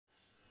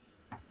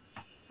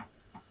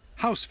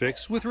House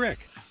Fix with Rick.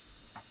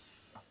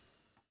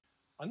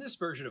 On this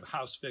version of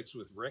House Fix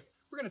with Rick,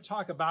 we're going to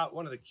talk about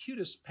one of the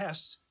cutest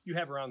pests you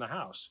have around the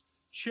house,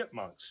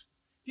 chipmunks.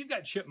 If you've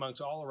got chipmunks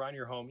all around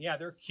your home, yeah,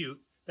 they're cute.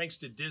 Thanks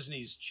to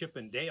Disney's Chip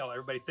and Dale,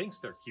 everybody thinks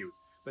they're cute,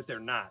 but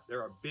they're not.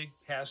 They're a big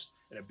pest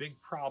and a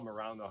big problem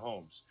around the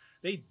homes.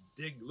 They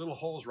dig little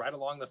holes right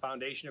along the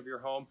foundation of your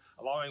home,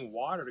 allowing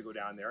water to go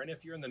down there. And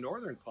if you're in the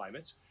northern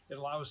climates, it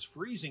allows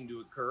freezing to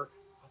occur,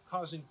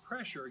 causing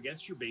pressure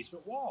against your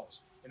basement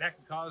walls. And that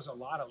can cause a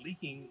lot of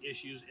leaking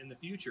issues in the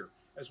future,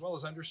 as well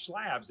as under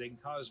slabs. They can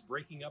cause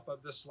breaking up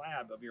of the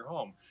slab of your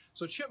home.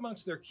 So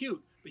chipmunks, they're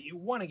cute, but you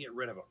want to get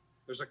rid of them.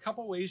 There's a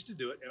couple ways to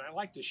do it, and I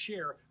like to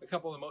share a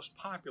couple of the most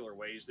popular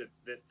ways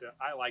that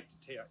I like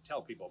to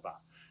tell people about.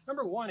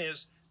 Number one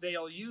is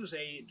they'll use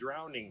a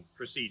drowning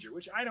procedure,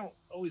 which I don't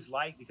always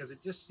like because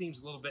it just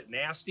seems a little bit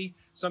nasty.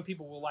 Some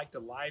people will like to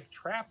live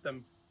trap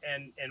them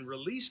and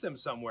release them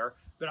somewhere,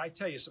 but I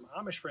tell you, some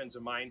Amish friends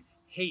of mine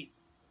hate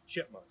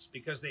chipmunks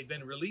because they've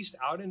been released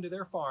out into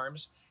their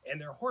farms and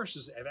their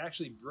horses have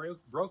actually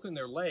broken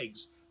their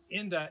legs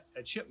into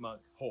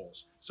chipmunk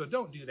holes. So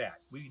don't do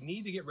that. We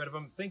need to get rid of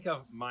them. Think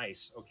of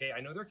mice, okay?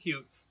 I know they're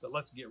cute, but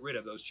let's get rid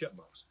of those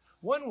chipmunks.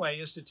 One way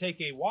is to take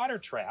a water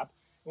trap.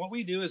 What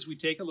we do is we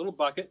take a little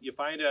bucket, you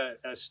find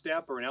a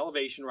step or an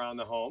elevation around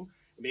the home.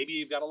 Maybe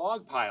you've got a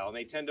log pile and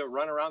they tend to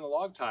run around the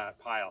log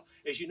pile.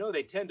 As you know,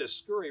 they tend to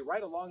scurry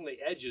right along the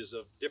edges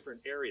of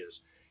different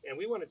areas. And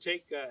we want to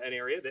take an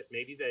area that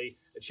maybe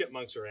the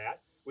chipmunks are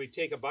at. We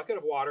take a bucket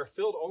of water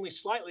filled only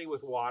slightly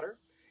with water,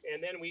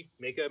 and then we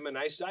make them a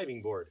nice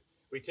diving board.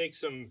 We take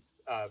some,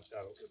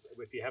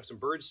 if you have some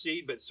bird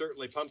seed, but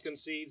certainly pumpkin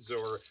seeds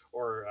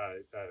or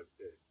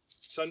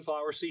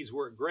sunflower seeds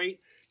work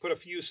great. Put a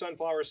few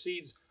sunflower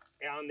seeds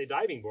on the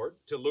diving board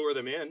to lure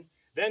them in.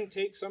 Then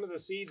take some of the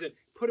seeds and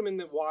put them in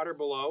the water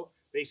below.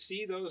 They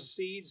see those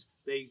seeds,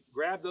 they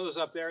grab those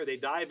up there, they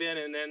dive in,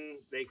 and then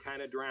they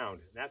kind of drown.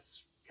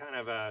 That's kind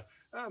of a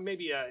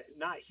maybe a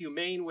not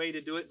humane way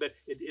to do it, but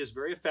it is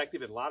very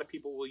effective, and a lot of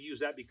people will use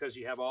that because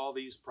you have all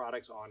these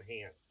products on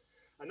hand.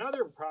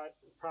 Another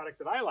product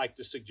that I like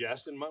to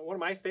suggest, and one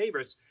of my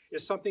favorites,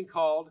 is something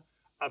called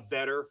a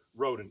better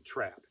rodent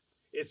trap.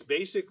 It's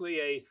basically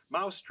a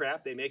mouse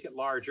trap. They make it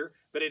larger,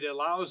 but it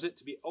allows it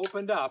to be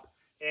opened up,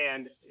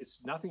 and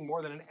it's nothing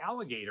more than an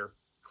alligator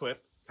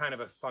clip kind of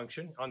a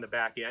function on the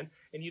back end,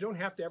 and you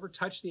don't have to ever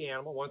touch the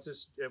animal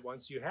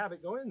once you have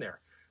it go in there.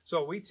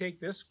 So we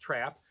take this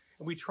trap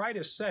and we try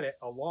to set it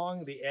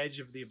along the edge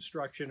of the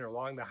obstruction or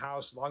along the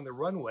house, along the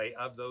runway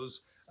of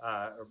those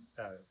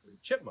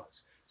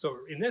chipmunks. So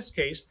in this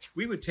case,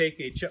 we would take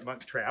a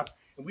chipmunk trap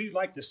and we'd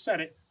like to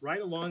set it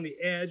right along the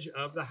edge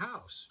of the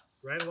house,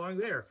 right along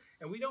there.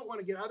 And we don't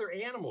want to get other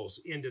animals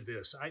into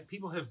this.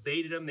 People have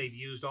baited them. They've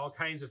used all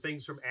kinds of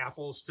things from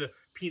apples to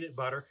peanut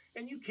butter,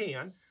 and you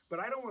can, but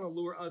I don't want to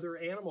lure other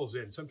animals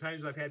in.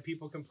 Sometimes I've had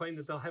people complain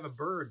that they'll have a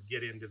bird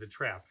get into the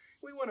trap.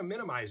 We want to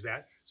minimize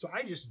that, so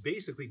I just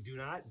basically do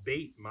not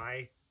bait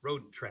my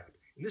rodent trap.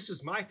 And this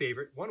is my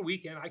favorite. One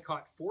weekend, I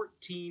caught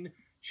 14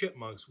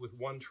 chipmunks with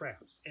one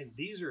trap. And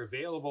these are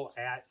available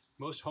at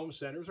most home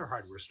centers or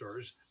hardware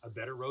stores, a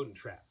better rodent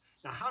trap.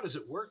 Now, how does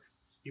it work?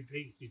 You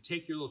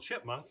take your little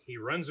chipmunk, he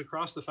runs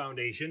across the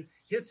foundation,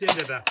 hits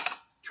into the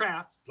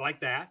trap like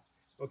that.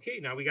 Okay,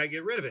 now we got to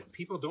get rid of it.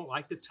 People don't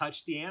like to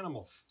touch the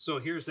animal. So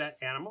here's that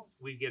animal.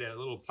 We get a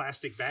little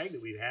plastic bag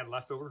that we've had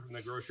left over from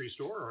the grocery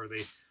store or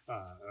the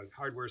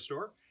hardware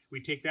store. We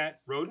take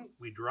that rodent,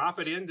 we drop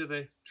it into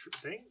the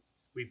thing.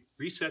 We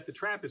reset the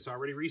trap. It's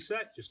already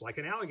reset, just like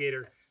an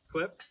alligator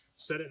clip.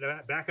 Set it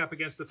back up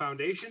against the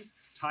foundation,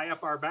 tie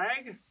up our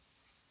bag,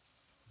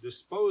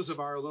 dispose of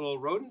our little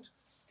rodent,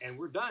 and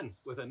we're done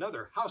with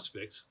another House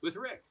Fix with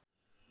Rick.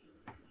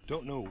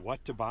 Don't know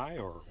what to buy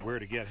or where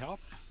to get help?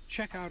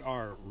 Check out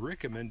our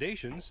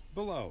recommendations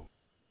below.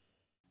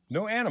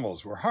 No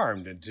animals were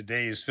harmed in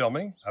today's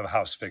filming of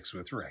House Fix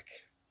with Rick.